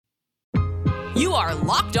You are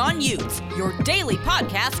Locked On Utes, your daily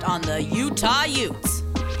podcast on the Utah Utes.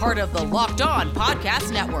 Part of the Locked On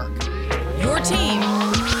Podcast Network. Your team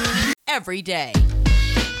every day.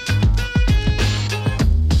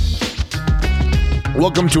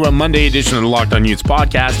 Welcome to a Monday edition of the Locked On Utes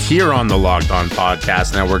podcast here on the Locked On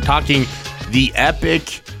Podcast Network, talking the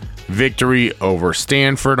epic victory over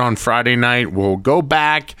Stanford on Friday night. We'll go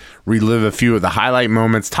back, relive a few of the highlight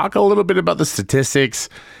moments, talk a little bit about the statistics,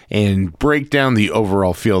 and break down the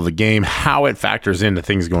overall feel of the game, how it factors into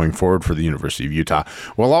things going forward for the University of Utah.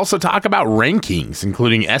 We'll also talk about rankings,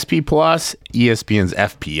 including SP+, ESPN's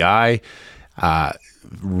FPI,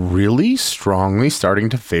 really strongly starting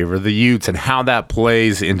to favor the Utes and how that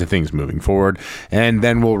plays into things moving forward. And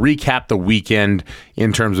then we'll recap the weekend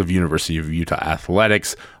in terms of University of Utah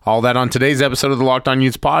athletics. All that on today's episode of the Locked On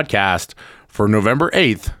Utes podcast for November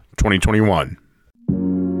 8th, 2021.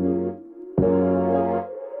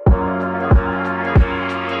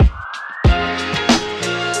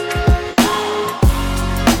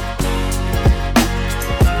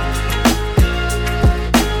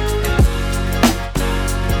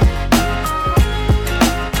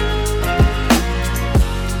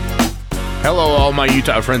 Hello, all my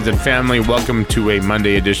Utah friends and family. Welcome to a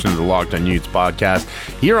Monday edition of the Locked On Utes podcast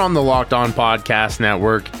here on the Locked On Podcast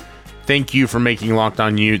Network. Thank you for making Locked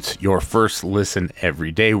On Utes your first listen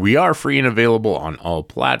every day. We are free and available on all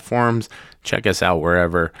platforms. Check us out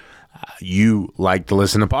wherever you like to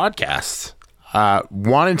listen to podcasts.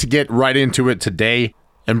 Wanted to get right into it today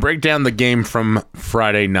and break down the game from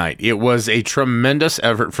Friday night. It was a tremendous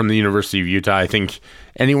effort from the University of Utah. I think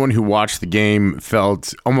anyone who watched the game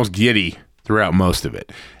felt almost giddy throughout most of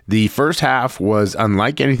it. The first half was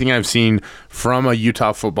unlike anything I've seen from a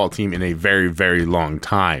Utah football team in a very, very long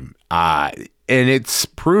time. And it's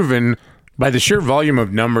proven by the sheer volume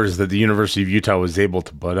of numbers that the University of Utah was able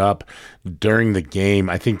to put up during the game.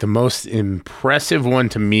 I think the most impressive one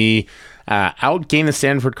to me, outgained the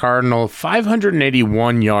Stanford Cardinal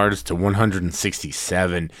 581 yards to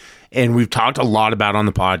 167. And we've talked a lot about on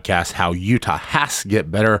the podcast how Utah has to get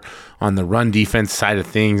better on the run defense side of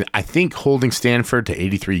things. I think holding Stanford to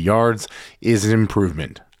 83 yards is an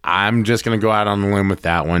improvement. I'm just going to go out on a limb with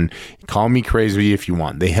that one. Call me crazy if you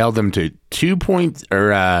want. They held them to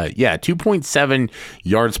 2.7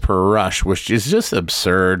 yards per rush, which is just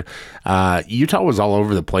absurd. Utah was all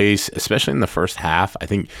over the place, especially in the first half. I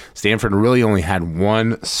think Stanford really only had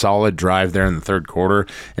one solid drive there in the third quarter,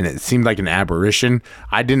 and it seemed like an aberration.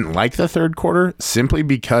 I didn't like the third quarter simply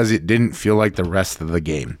because it didn't feel like the rest of the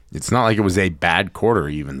game. It's not like it was a bad quarter,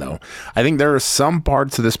 even though. I think there are some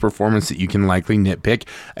parts of this performance that you can likely nitpick.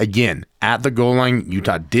 Again, at the goal line,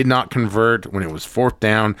 Utah did not convert when it was fourth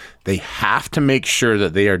down. They have to make sure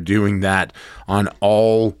that they are doing that on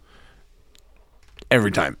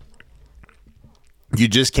every time. You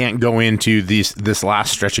just can't go into this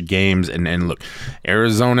last stretch of games and look,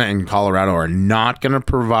 Arizona and Colorado are not going to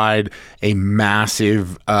provide a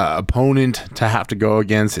massive opponent to have to go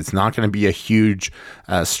against. It's not going to be a huge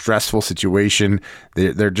stressful situation.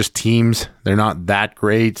 They're just teams. They're not that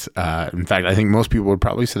great. In fact, I think most people would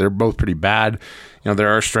probably say they're both pretty bad. You know,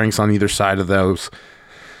 there are strengths on either side of those.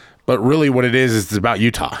 But really what it is it's about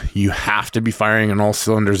Utah. You have to be firing on all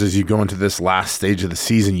cylinders as you go into this last stage of the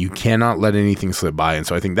season. You cannot let anything slip by. And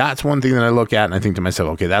so I think that's one thing that I look at and I think to myself,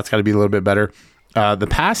 okay, that's got to be a little bit better. The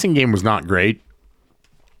passing game was not great.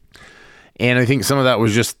 And I think some of that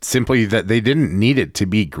was just simply that they didn't need it to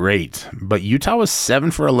be great. But Utah was 7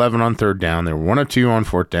 for 11 on third down. They were 1 of 2 on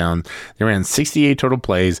fourth down. They ran 68 total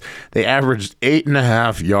plays. They averaged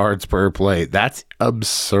 8.5 yards per play. That's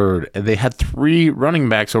absurd. And they had 3 running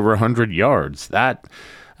backs over 100 yards.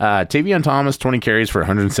 Tavion Thomas, 20 carries for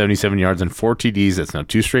 177 yards and 4 TDs. That's now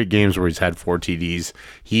 2 straight games where he's had 4 TDs.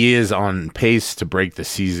 He is on pace to break the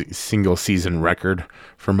single season record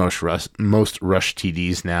for most rush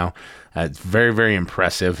TDs now. It's very, very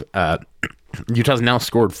impressive. Utah's now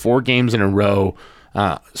scored 4 games in a row,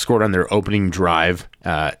 scored on their opening drive.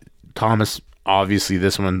 Thomas, obviously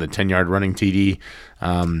this one, the 10-yard running TD.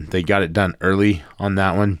 They got it done early on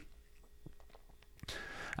that one.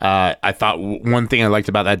 I thought one thing I liked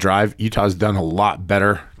about that drive, Utah's done a lot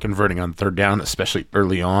better converting on third down, especially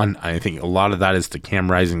early on. I think a lot of that is to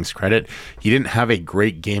Cam Rising's credit. He didn't have a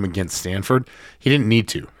great game against Stanford. He didn't need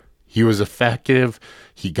to. He was effective.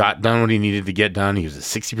 He got done what he needed to get done. He was a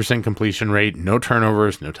 60% completion rate, no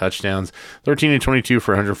turnovers, no touchdowns, 13 and 22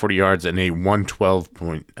 for 140 yards and a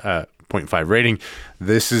 112.5 .5 rating.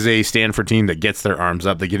 This is a Stanford team that gets their arms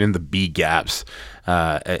up. They get in the B gaps,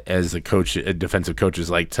 as the defensive coaches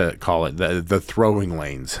like to call it, the throwing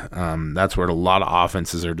lanes. That's where a lot of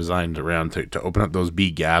offenses are designed around to open up those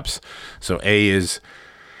B gaps. So A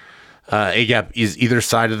gap is either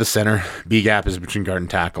side of the center. B gap is between guard and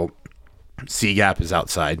tackle. C gap is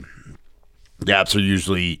outside. Gaps are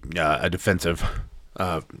usually a defensive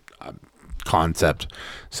concept.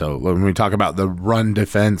 So when we talk about the run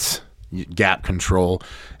defense, gap control,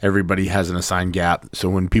 everybody has an assigned gap. So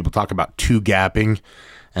when people talk about two gapping,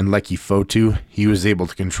 and Leki Fotu, he was able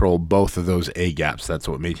to control both of those A gaps. That's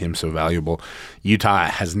what made him so valuable. Utah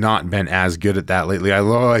has not been as good at that lately. I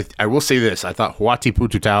will say this. I thought Huati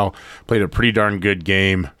Pututau played a pretty darn good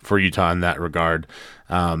game for Utah in that regard.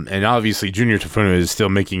 And obviously, Junior Tafuna is still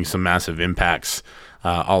making some massive impacts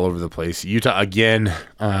all over the place. Utah, again,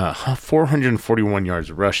 441 yards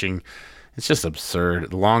rushing. It's just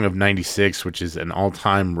absurd. Long of 96, which is an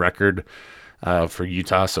all-time record for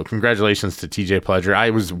Utah. So congratulations to TJ Pledger.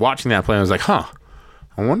 I was watching that play and I was like, I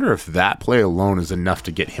wonder if that play alone is enough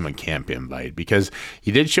to get him a camp invite, because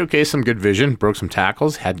he did showcase some good vision, broke some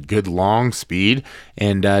tackles, had good long speed,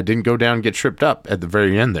 and didn't go down and get tripped up at the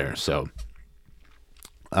very end there. So,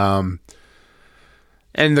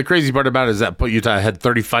 and the crazy part about it is that Utah had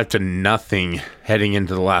 35-0 heading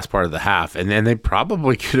into the last part of the half, and then they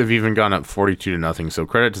probably could have even gone up 42-0. So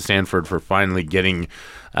credit to Stanford for finally getting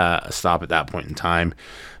a stop at that point in time.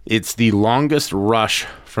 It's the longest rush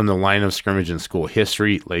from the line of scrimmage in school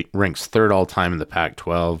history. Ranks third all time in the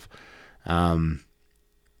Pac-12.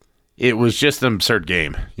 It was just an absurd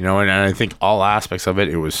game, and I think all aspects of it.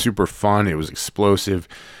 It was super fun. It was explosive.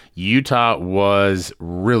 Utah was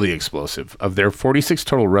really explosive. Of their 46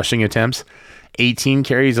 total rushing attempts, 18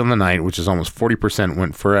 carries on the night, which is almost 40%,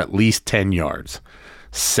 went for at least 10 yards.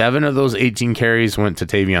 7 of those 18 carries went to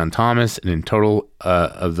Tavion Thomas, and in total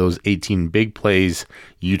of those 18 big plays,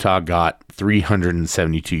 Utah got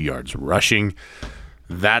 372 yards rushing.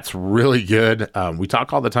 That's really good. We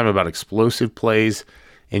talk all the time about explosive plays,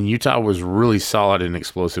 and Utah was really solid in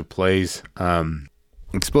explosive plays.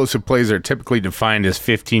 Explosive plays are typically defined as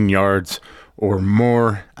 15 yards or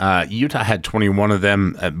more. Utah had 21 of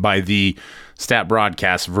them. By the stat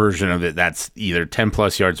broadcast version of it, that's either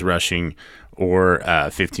 10-plus yards rushing or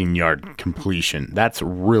 15-yard completion. That's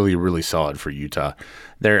really, really solid for Utah.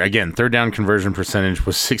 Their, again, third down conversion percentage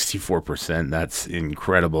was 64%. That's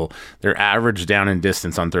incredible. Their average down and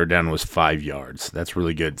distance on third down was 5 yards. That's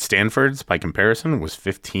really good. Stanford's, by comparison, was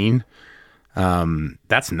 15.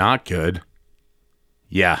 That's not good.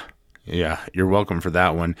 Yeah, you're welcome for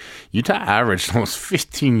that one. Utah averaged almost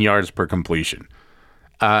 15 yards per completion.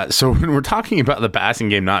 So when we're talking about the passing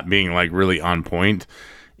game not being really on point,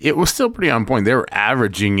 it was still pretty on point. They were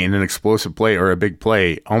averaging in an explosive play or a big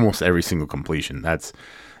play almost every single completion. That's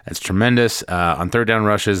tremendous. On third down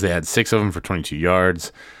rushes, they had 6 of them for 22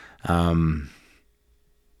 yards.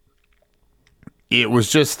 It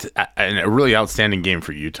was just a really outstanding game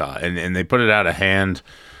for Utah, and they put it out of hand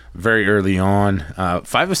very early on.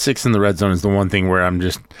 5 of 6 in the red zone is the one thing where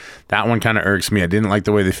that one kind of irks me. I didn't like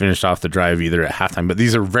the way they finished off the drive either at halftime, but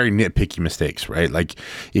these are very nitpicky mistakes, right? Like,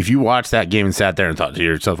 if you watched that game and sat there and thought to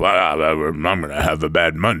yourself, I'm going to have a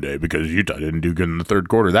bad Monday because Utah didn't do good in the third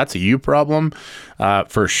quarter, that's a you problem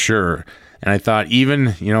for sure. And I thought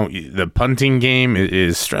even, the punting game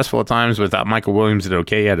is stressful at times. Without Michael Williams, did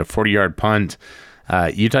okay. He had a 40-yard punt.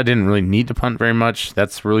 Utah didn't really need to punt very much.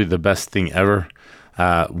 That's really the best thing ever.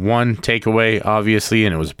 One takeaway, obviously,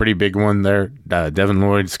 and it was a pretty big one there. Devin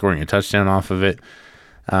Lloyd scoring a touchdown off of it.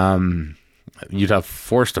 Utah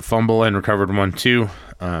forced a fumble and recovered one, too.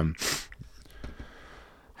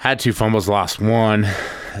 Had 2 fumbles, lost 1.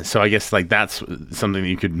 So I guess that's something that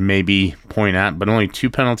you could maybe point at, but only 2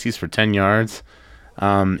 penalties for 10 yards.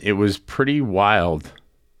 It was pretty wild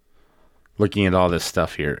looking at all this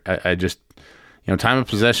stuff here. I just, time of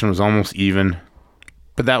possession was almost even.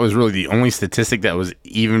 But that was really the only statistic that was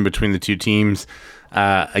even between the two teams.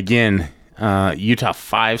 Again, Utah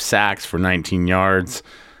 5 sacks for 19 yards.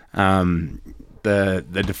 The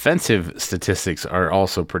defensive statistics are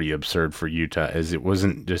also pretty absurd for Utah, as it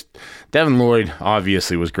wasn't just Devin Lloyd.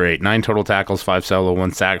 Obviously, was great. 9 total tackles, 5 solo,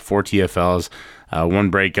 1 sack, 4 TFLs, 1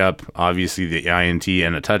 breakup. Obviously, the INT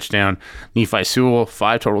and a touchdown. Nephi Sewell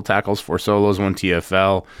 5 total tackles, 4 solos, 1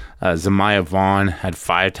 TFL. Zamiah Vaughn had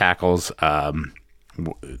 5 tackles.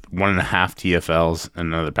 1.5 TFLs,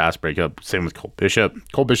 another pass breakup. Same with Cole Bishop.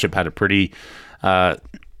 Cole Bishop had a pretty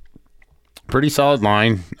solid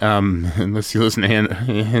line. Unless you listen to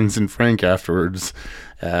Hans and Frank afterwards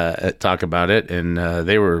talk about it, and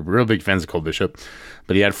they were real big fans of Cole Bishop.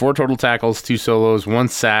 But he had 4 total tackles, 2 solos, 1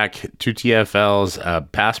 sack, 2 TFLs, a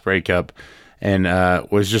pass breakup, and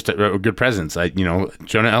was just a good presence.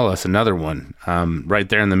 Jonah Ellis, another one, right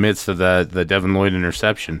there in the midst of the Devin Lloyd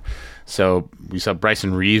interception. So we saw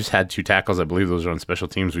Bryson Reeves had 2 tackles. I believe those were on special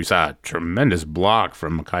teams. We saw a tremendous block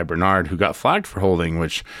from Mekhi Bernard, who got flagged for holding,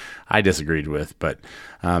 which I disagreed with. But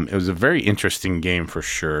it was a very interesting game for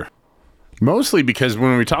sure. Mostly because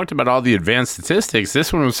when we talked about all the advanced statistics,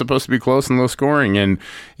 this one was supposed to be close and low scoring, and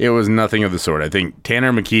it was nothing of the sort. I think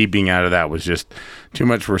Tanner McKee being out of that was just too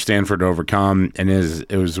much for Stanford to overcome. And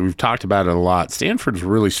we've talked about it a lot. Stanford's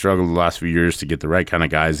really struggled the last few years to get the right kind of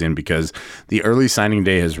guys in because the early signing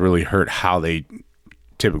day has really hurt how they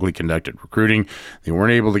typically conducted recruiting. They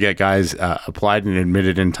weren't able to get guys applied and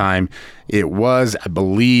admitted in time. It was, I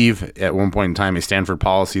believe, at one point in time, a Stanford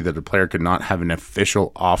policy that a player could not have an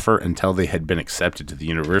official offer until they had been accepted to the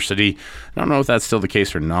university. I don't know if that's still the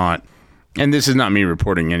case or not. And this is not me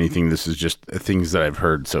reporting anything. This is just things that I've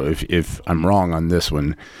heard. So if I'm wrong on this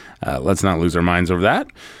one, let's not lose our minds over that.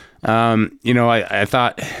 I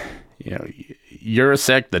thought,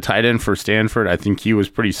 Urasek, the tight end for Stanford, I think he was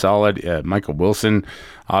pretty solid. Michael Wilson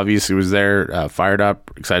obviously was there, fired up,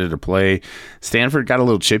 excited to play. Stanford got a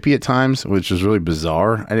little chippy at times, which was really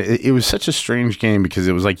bizarre. It was such a strange game because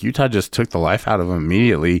it was like Utah just took the life out of them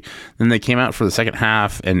immediately. Then they came out for the second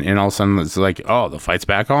half, and all of a sudden it's like, oh, the fight's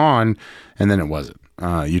back on, and then it wasn't.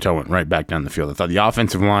 Utah went right back down the field. I thought the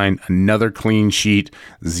offensive line, another clean sheet,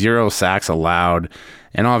 0 sacks allowed,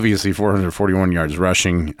 and obviously 441 yards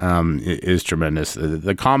rushing is tremendous.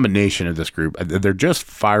 The combination of this group, they're just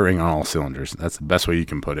firing on all cylinders. That's the best way you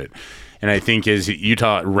can put it. And I think as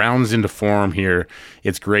Utah rounds into form here,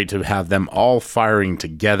 it's great to have them all firing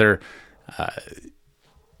together.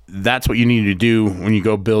 That's what you need to do when you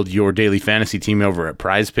go build your daily fantasy team over at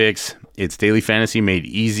Prize Picks. It's daily fantasy made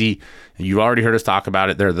easy. You've already heard us talk about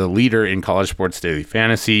it. They're the leader in college sports daily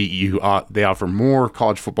fantasy. They offer more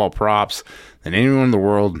college football props than anyone in the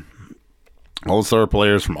world. All-star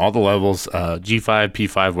players from all the levels, G5,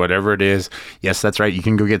 P5, whatever it is. Yes, that's right. You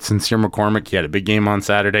can go get Sincere McCormick. He had a big game on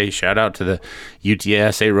Saturday. Shout out to the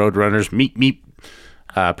UTSA Roadrunners. Meep.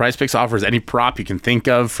 Prize Picks offers any prop you can think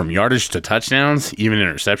of, from yardage to touchdowns, even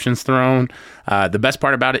interceptions thrown. The best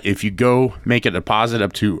part about it, if you go make a deposit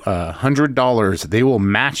up to $100, they will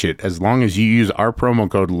match it as long as you use our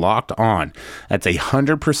promo code Locked On. That's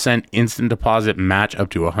 100% instant deposit match up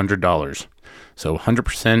to $100. So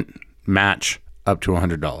 100% match up to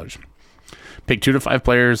 $100. Pick 2 to 5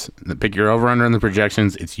 players, pick your over-under in the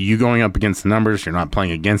projections. It's you going up against the numbers. You're not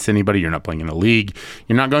playing against anybody. You're not playing in a league.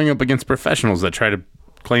 You're not going up against professionals that try to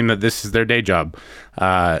claim that this is their day job,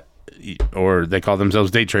 or they call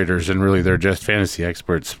themselves day traders, and really they're just fantasy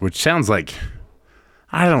experts, which sounds like,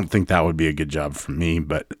 I don't think that would be a good job for me,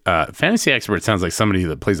 but fantasy expert sounds like somebody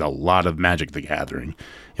that plays a lot of Magic the Gathering,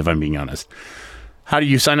 if I'm being honest. How do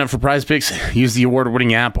you sign up for Prize Picks? Use the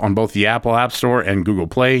award-winning app on both the Apple App Store and Google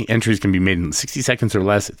Play. Entries can be made in 60 seconds or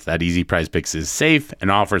less. It's that easy. Prize Picks is safe and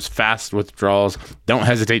offers fast withdrawals. Don't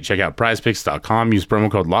hesitate. Check out prizepicks.com. Use promo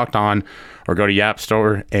code LOCKEDON or go to the App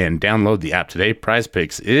Store and download the app today. Prize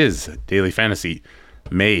Picks is daily fantasy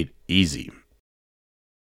made easy.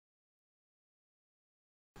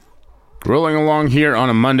 Rolling along here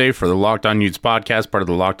on a Monday for the Locked On Utes podcast, part of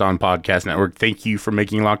the Locked On Podcast Network. Thank you for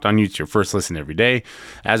making Locked On Utes your first listen every day.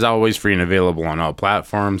 As always, free and available on all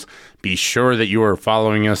platforms. Be sure that you are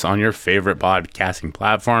following us on your favorite podcasting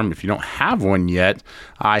platform. If you don't have one yet,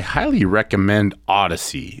 I highly recommend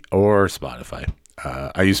Odyssey or Spotify.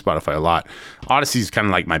 I use Spotify a lot. Odyssey is kind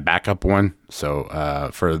of like my backup one. So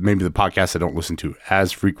for maybe the podcasts I don't listen to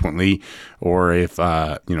as frequently, or if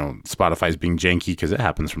Spotify is being janky, because it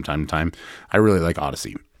happens from time to time, I really like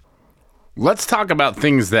Odyssey. Let's talk about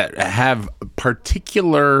things that have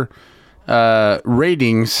particular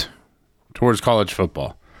ratings towards college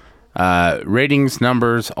football. Ratings,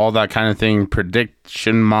 numbers, all that kind of thing,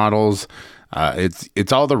 prediction models.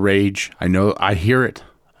 It's all the rage. I know. I hear it.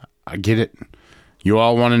 I get it. You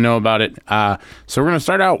all want to know about it. So we're going to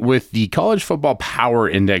start out with the College Football Power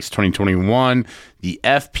Index 2021, the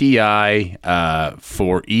FPI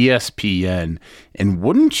for ESPN. And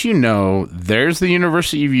wouldn't you know, there's the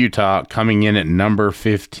University of Utah coming in at number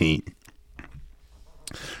 15.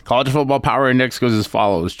 College Football Power Index goes as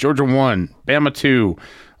follows. Georgia 1, Bama 2,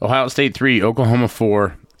 Ohio State 3, Oklahoma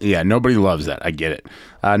 4. Yeah, nobody loves that. I get it.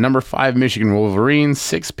 Number 5, Michigan Wolverines.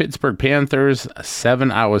 6, Pittsburgh Panthers.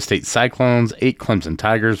 7, Iowa State Cyclones. 8, Clemson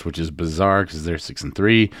Tigers, which is bizarre because they're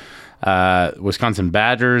 6-3. Wisconsin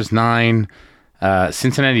Badgers, 9.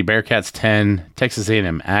 Cincinnati Bearcats, 10. Texas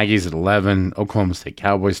A&M Aggies at 11. Oklahoma State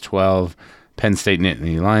Cowboys, 12. Penn State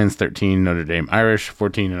Nittany Lions 13, Notre Dame Irish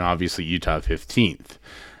 14, and obviously Utah 15th.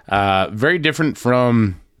 Very different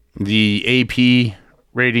from the AP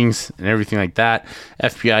ratings and everything like that.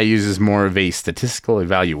 FPI uses more of a statistical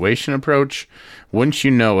evaluation approach. Wouldn't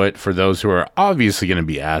you know it, for those who are obviously going to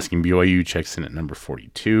be asking, BYU checks in at number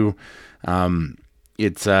 42.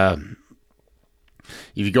 It's if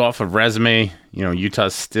you go off of resume,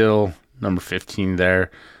 Utah's still number 15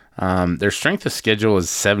 there. Their strength of schedule is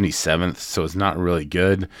 77th, so it's not really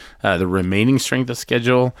good. The remaining strength of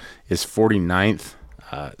schedule is 49th,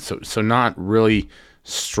 so not really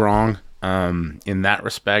strong in that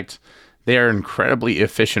respect. They are incredibly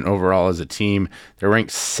efficient overall as a team. They're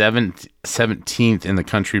ranked 17th in the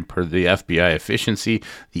country per the FBI efficiency.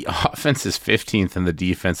 The offense is 15th and the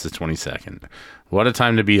defense is 22nd. What a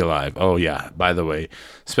time to be alive. Oh, yeah. By the way,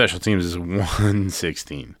 special teams is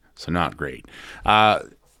 116, so not great.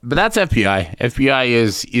 But that's FBI. FBI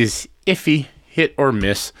is iffy, hit or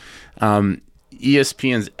miss.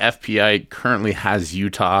 ESPN's FPI currently has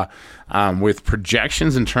Utah with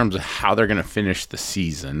projections in terms of how they're going to finish the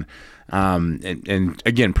season. And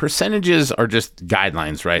again, percentages are just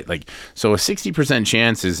guidelines, right? So a 60%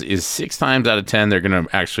 chance is 6 times out of 10 they're going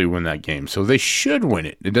to actually win that game. So they should win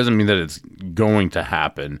it. It doesn't mean that it's going to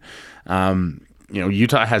happen.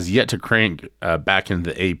 Utah has yet to crank back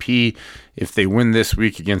into the AP. If they win this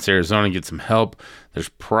week against Arizona and get some help, there's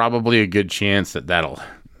probably a good chance that'll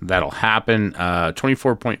happen.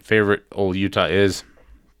 24-point favorite old Utah is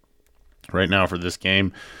right now for this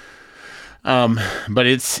game. But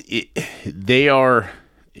they are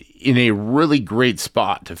in a really great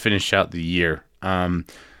spot to finish out the year.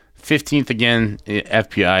 15th again,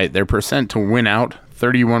 FPI. Their percent to win out,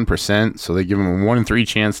 31%. So they give them a 1 in 3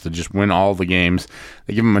 chance to just win all the games.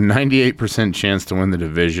 They give them a 98% chance to win the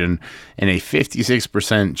division and a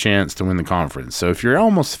 56% chance to win the conference. So if you're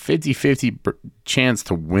almost 50-50 chance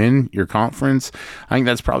to win your conference, I think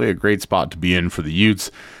that's probably a great spot to be in for the Utes.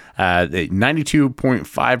 A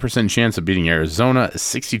 92.5% chance of beating Arizona, a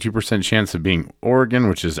 62% chance of beating Oregon,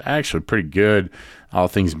 which is actually pretty good, all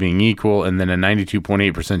things being equal, and then a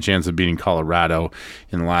 92.8% chance of beating Colorado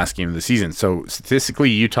in the last game of the season. So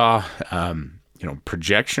statistically, Utah,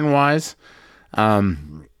 projection-wise,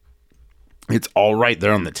 it's all right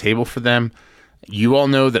there on the table for them. You all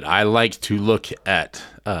know that I like to look at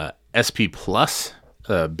SP Plus.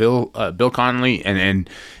 Bill Connolly, and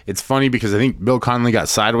it's funny because I think Bill Connolly got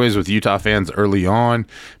sideways with Utah fans early on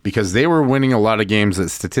because they were winning a lot of games that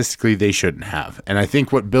statistically they shouldn't have. And I think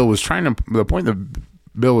the point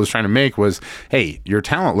that Bill was trying to make was, hey, your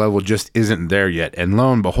talent level just isn't there yet. And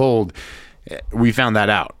lo and behold, we found that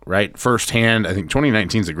out, right? Firsthand. I think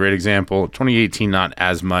 2019 is a great example. 2018, not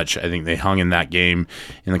as much. I think they hung in that game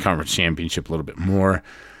in the conference championship a little bit more.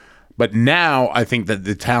 But now I think that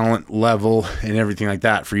the talent level and everything like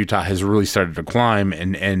that for Utah has really started to climb,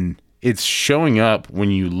 and it's showing up when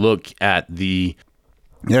you look at the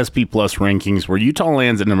SP Plus rankings where Utah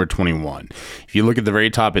lands at number 21. If you look at the very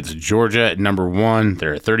top, it's Georgia at number 1.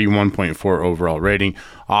 They're at 31.4 overall rating.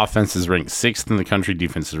 Offense is ranked 6th in the country.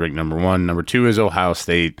 Defense is ranked number 1. Number 2 is Ohio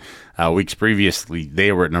State. Weeks previously,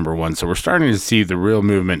 they were at number 1. So we're starting to see the real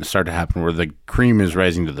movement start to happen where the cream is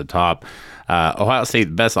rising to the top. Ohio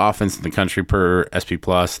State, best offense in the country per SP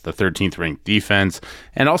Plus, the 13th ranked defense,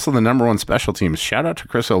 and also the number 1 special teams. Shout out to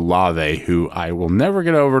Chris Olave, who I will never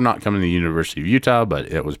get over not coming to the University of Utah,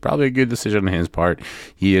 but it was probably a good decision on his part.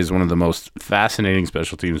 He is one of the most fascinating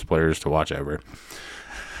special teams players to watch ever.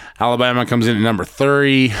 Alabama comes in at number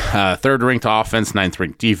 30, 3rd ranked offense, 9th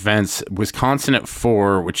ranked defense. Wisconsin at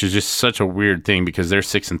 4, which is just such a weird thing because they're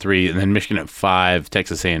 6-3, and then Michigan at 5,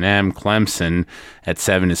 Texas A&M, Clemson at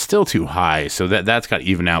 7 is still too high, so that's got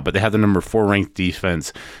even out. But they have the number 4 ranked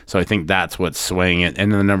defense, so I think that's what's swaying it.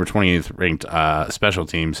 And then the number 28th ranked special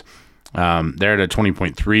teams, they're at a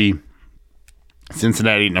 20.3.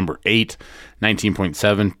 Cincinnati, number 8,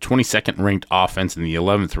 19.7, 22nd ranked offense and the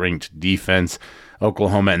 11th ranked defense.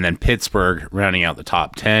 Oklahoma, and then Pittsburgh rounding out the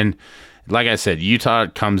top 10. Like I said, Utah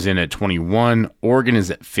comes in at 21. Oregon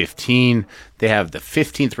is at 15. They have the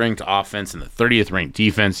 15th ranked offense and the 30th ranked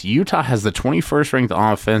defense. Utah has the 21st ranked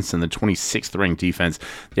offense and the 26th ranked defense.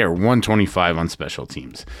 They are 125 on special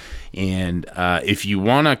teams. And if you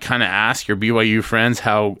want to kind of ask your BYU friends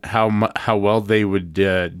how well they would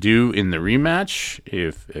do in the rematch,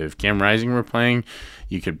 if Cam Rising were playing,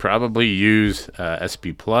 you could probably use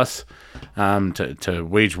SP Plus to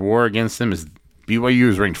wage war against them. As BYU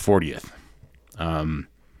is ranked 40th. And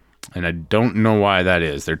I don't know why that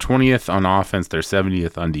is. They're 20th on offense. They're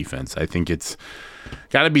 70th on defense. I think it's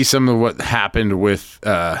got to be some of what happened with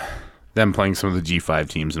them playing some of the G5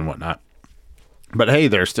 teams and whatnot. But hey,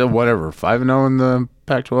 they're still 5-0 in the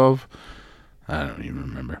Pac-12. I don't even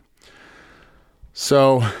remember.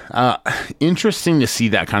 So interesting to see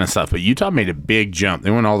that kind of stuff. But Utah made a big jump.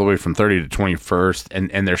 They went all the way from 30 to 21st,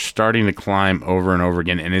 and they're starting to climb over and over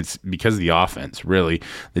again. And it's because of the offense, really.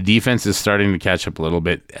 The defense is starting to catch up a little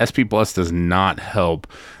bit. SP Plus does not help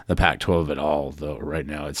the Pac-12 at all, though, right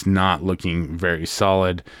now. It's not looking very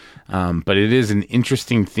solid. But it is an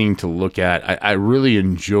interesting thing to look at. I really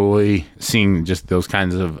enjoy seeing just those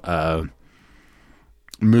kinds of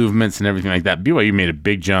movements and everything like that. BYU made a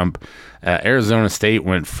big jump. Arizona State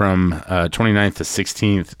went from 29th to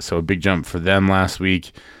 16th, so a big jump for them last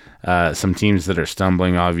week. Some teams that are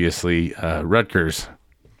stumbling, obviously. Rutgers,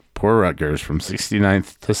 poor Rutgers, from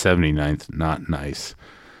 69th to 79th. Not nice.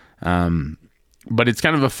 But it's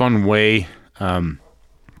kind of a fun way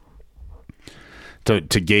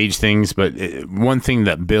to gauge things. But one thing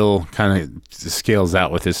that Bill kind of scales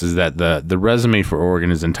out with this is that the resume for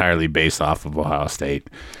Oregon is entirely based off of Ohio State.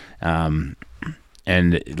 And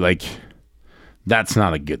like, that's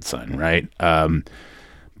not a good sign, right?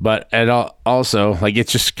 But also, like,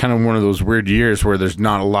 it's just kind of one of those weird years where there's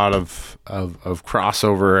not a lot of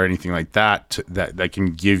crossover or anything like that that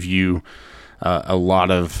can give you a lot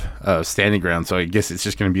of standing ground. So I guess it's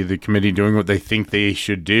just going to be the committee doing what they think they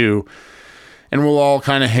should do. And we'll all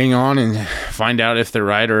kind of hang on and find out if they're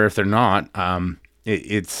right or if they're not.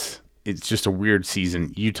 It's just a weird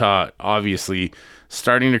season. Utah, obviously,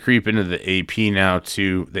 starting to creep into the AP now,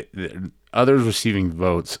 too. The others receiving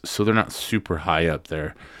votes, so they're not super high up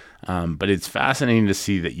there. But it's fascinating to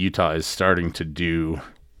see that Utah is starting to do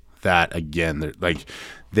that again.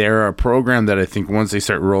 They're a program that I think once they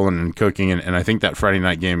start rolling and cooking, and I think that Friday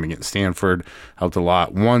night game against Stanford helped a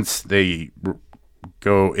lot. Once they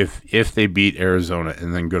go, if they beat Arizona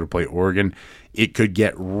and then go to play Oregon, it could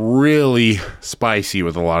get really spicy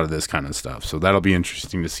with a lot of this kind of stuff. So that'll be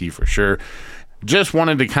interesting to see for sure. Just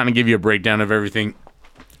wanted to kind of give you a breakdown of everything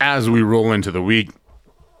as we roll into the week.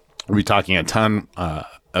 We'll be talking a ton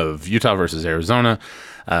of Utah versus Arizona.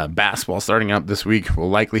 Basketball starting up this week. We'll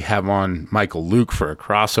likely have on Michael Luke for a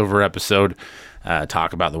crossover episode.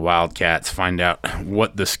 Talk about the Wildcats, find out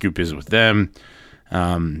what the scoop is with them.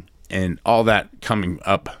 And all that coming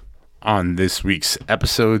up on this week's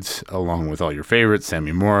episodes, along with all your favorites.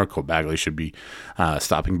 Sammy Moore, Cole Bagley should be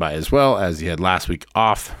stopping by as well, as he had last week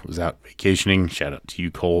off, was out vacationing. Shout out to you,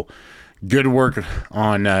 Cole. Good work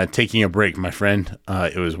on taking a break, my friend.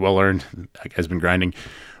 It was well earned. That guy's been grinding.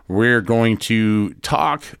 We're going to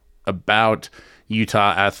talk about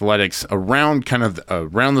Utah athletics around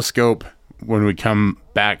the scope when we come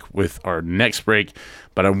back with our next break.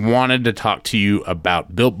 But I wanted to talk to you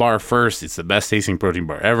about Built Bar first. It's the best tasting protein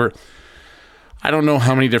bar ever. I don't know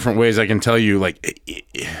how many different ways I can tell you,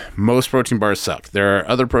 most protein bars suck. There are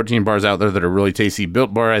other protein bars out there that are really tasty.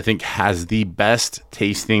 Built Bar, I think, has the best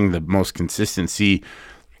tasting, the most consistency,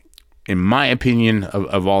 in my opinion,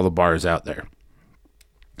 of all the bars out there.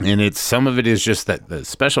 And some of it is just that the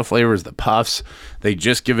special flavors, the puffs, they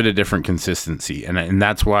just give it a different consistency. And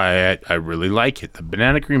that's why I really like it. The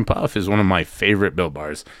banana cream puff is one of my favorite Built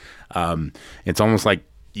Bars. It's almost like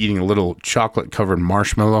eating a little chocolate covered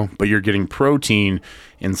marshmallow, but you're getting protein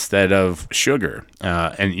instead of sugar.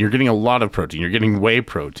 And you're getting a lot of protein. You're getting whey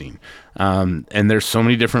protein. And there's so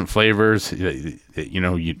many different flavors.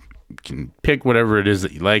 You can pick whatever it is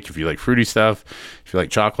that you like. If you like fruity stuff, if you like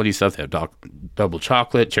chocolatey stuff, they have double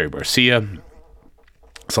chocolate, cherry barcia,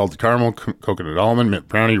 salted caramel, coconut almond, mint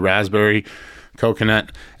brownie, raspberry,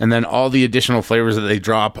 coconut, and then all the additional flavors that they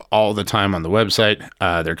drop all the time on the website.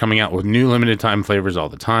 They're coming out with new limited time flavors all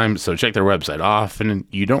the time, so check their website off, and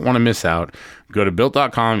you don't want to miss out. Go to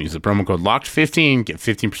built.com, use the promo code LOCKED15, get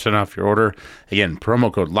 15% off your order. Again,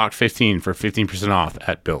 promo code LOCKED15 for 15% off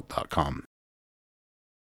at built.com.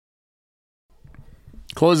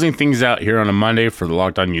 Closing things out here on a Monday for the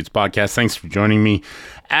Locked On Utes podcast. Thanks for joining me.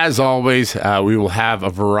 As always, we will have a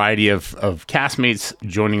variety of castmates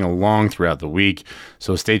joining along throughout the week,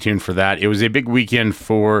 so stay tuned for that. It was a big weekend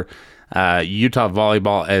for Utah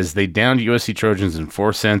volleyball as they downed USC Trojans in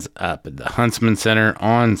 4 sets up at the Huntsman Center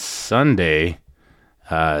on Sunday.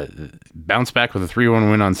 Bounced back with a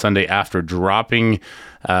 3-1 win on Sunday after dropping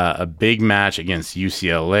a big match against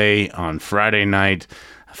UCLA on Friday night.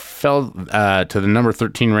 Fell to the number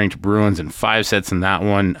 13 ranked Bruins in 5 sets in that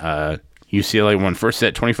one. UCLA won first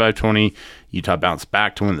set 25-20. Utah bounced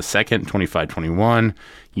back to win the second 25-21.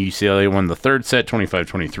 UCLA won the third set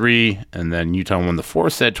 25-23. And then Utah won the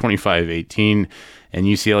fourth set 25-18. And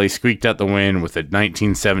UCLA squeaked out the win with a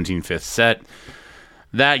 19-17 fifth set.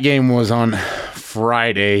 That game was on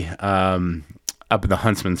Friday up at the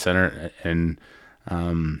Huntsman Center. And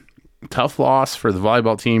tough loss for the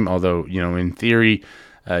volleyball team, although, in theory,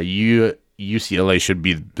 UCLA should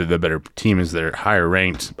be the better team as they're higher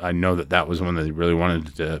ranked. I know that was one that they really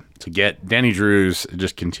wanted to get. Danny Drews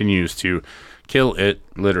just continues to kill it,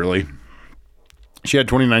 literally. She had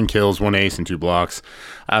 29 kills, 1 ace, and 2 blocks.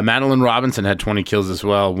 Madeline Robinson had 20 kills as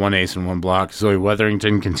well, 1 ace and 1 block. Zoe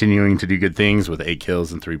Weatherington continuing to do good things with 8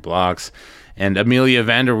 kills and 3 blocks. And Amelia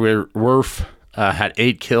Vanderwerf had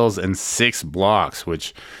 8 kills and 6 blocks,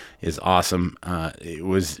 which is awesome. It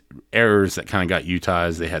was errors that kind of got Utah,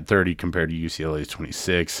 as they had 30 compared to UCLA's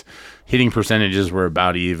 26. Hitting percentages were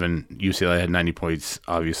about even. UCLA had 90 points,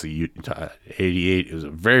 obviously Utah 88. It was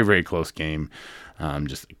a very, very close game.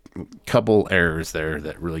 Just a couple errors there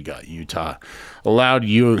that really got Utah. Allowed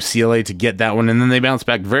UCLA to get that one, and then they bounced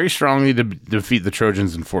back very strongly to defeat the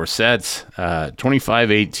Trojans in 4 sets,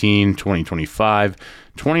 25-18, 20-25,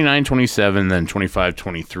 29-27, then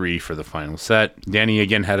 25-23 for the final set. Danny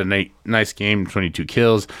again had a nice game, 22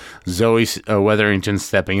 kills. Zoe Weatherington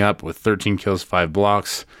stepping up with 13 kills, 5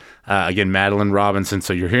 blocks. Again, Madeline Robinson.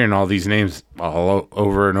 So you're hearing all these names all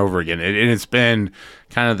over and over again. And it's been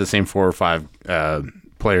kind of the same 4 or 5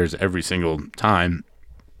 players every single time.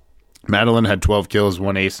 Madeline had 12 kills,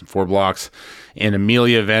 1 ace, and 4 blocks. And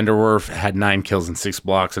Amelia Vanderwerf had 9 kills and 6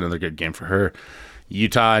 blocks. Another good game for her.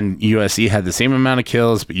 Utah and USC had the same amount of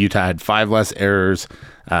kills, but Utah had 5 less errors,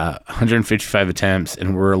 155 attempts,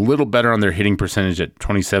 and were a little better on their hitting percentage at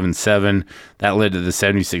 27-7. That led to the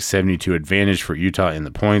 76-72 advantage for Utah in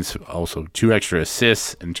the points. Also 2 extra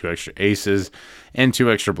assists and 2 extra aces and 2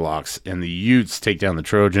 extra blocks. And the Utes take down the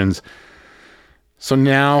Trojans. So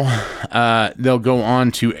now they'll go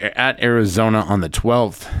on to at Arizona on the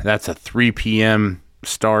 12th. That's a 3 p.m.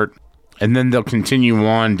 start. And then they'll continue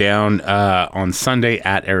on down on Sunday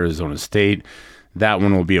at Arizona State. That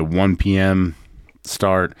one will be a 1 p.m.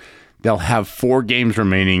 start. They'll have 4 games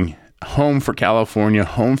remaining. Home for California,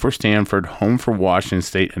 home for Stanford, home for Washington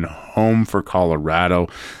State, and home for Colorado.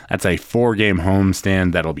 That's a 4-game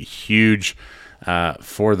homestand. That'll be huge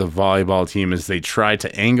for the volleyball team as they try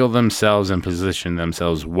to angle themselves and position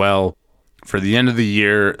themselves well for the end of the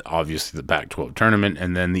year. Obviously the Pac-12 tournament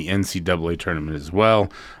and then the NCAA tournament as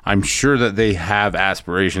well. I'm sure that they have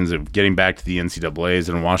aspirations of getting back to the NCAAs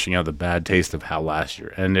and washing out the bad taste of how last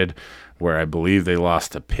year ended, where I believe they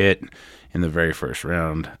lost to Pitt in the very first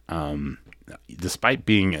round, despite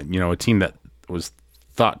being a team that was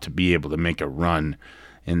thought to be able to make a run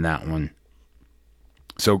in that one.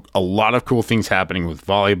 So a lot of cool things happening with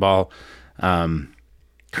volleyball.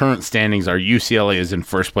 Current standings are UCLA is in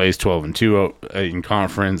first place, 12-2 in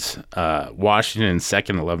conference. Washington in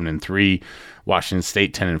second, 11-3. Washington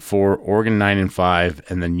State 10-4. Oregon 9-5,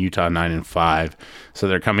 and then Utah 9-5. So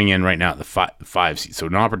they're coming in right now at the 5 seed. So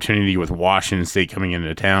an opportunity with Washington State coming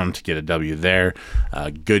into town to get a W there.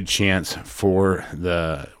 Good chance for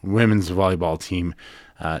the women's volleyball team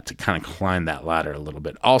to kind of climb that ladder a little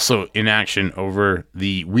bit. Also in action over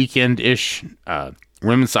the weekend-ish.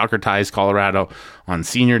 Women's soccer ties Colorado on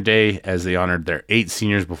Senior Day as they honored their 8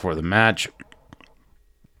 seniors before the match.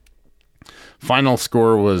 Final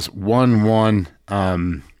score was 1-1.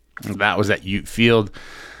 That was at Ute Field.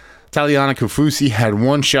 Taliana Kafusi had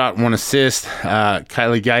 1 shot, 1 assist.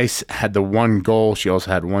 Kylie Geis had the 1 goal. She also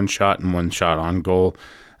had 1 shot and 1 shot on goal.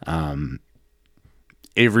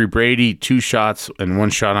 Avery Brady, 2 shots and 1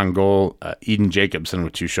 shot on goal. Eden Jacobson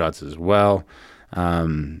with 2 shots as well.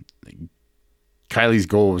 Kylie's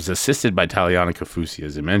goal was assisted by Taliana Kafusi,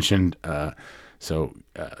 as I mentioned. So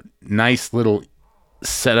nice little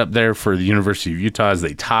setup there for the University of Utah as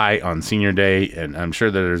they tie on Senior Day. And I'm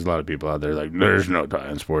sure that there's a lot of people out there like, there's no tie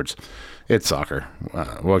in sports. It's soccer.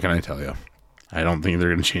 What can I tell you? I don't think they're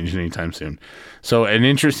going to change it anytime soon. So an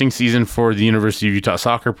interesting season for the University of Utah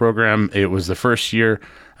soccer program. It was the first year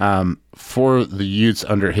for the Utes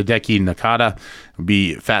under Hideki Nakata. It'll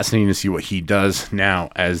be fascinating to see what he does now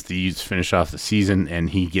as the Utes finish off the season and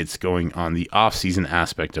he gets going on the off-season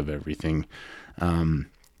aspect of everything.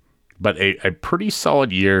 But a pretty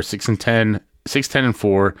solid year, 6-10,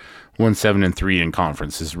 6-10-4, 1-7-3 in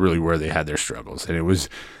conference is really where they had their struggles. And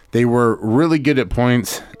they were really good at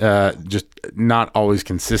points, just not always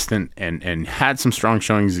consistent, and had some strong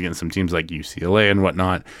showings against some teams like UCLA and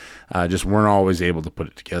whatnot. Just weren't always able to put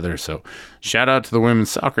it together. So shout out to the women's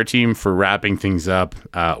soccer team for wrapping things up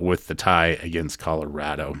with the tie against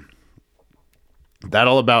Colorado.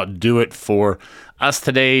 That'll about do it for us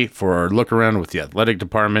today for our look around with the athletic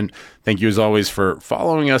department. Thank you as always for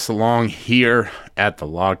following us along here at the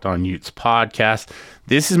Locked On Utes podcast.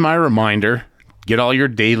 This is my reminder. Get all your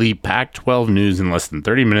daily Pac-12 news in less than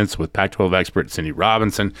 30 minutes with Pac-12 expert Cindy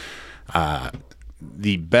Robinson.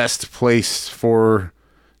 The best place for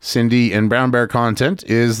Cindy and Brown Bear content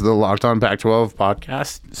is the Locked On Pac-12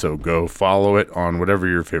 podcast. So go follow it on whatever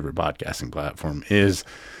your favorite podcasting platform is.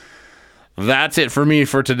 That's it for me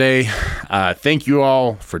for today. Thank you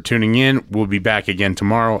all for tuning in. We'll be back again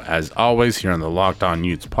tomorrow, as always, here on the Locked On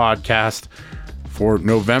Utes podcast for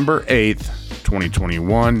November 8th,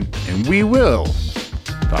 2021. And we will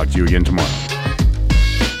talk to you again tomorrow.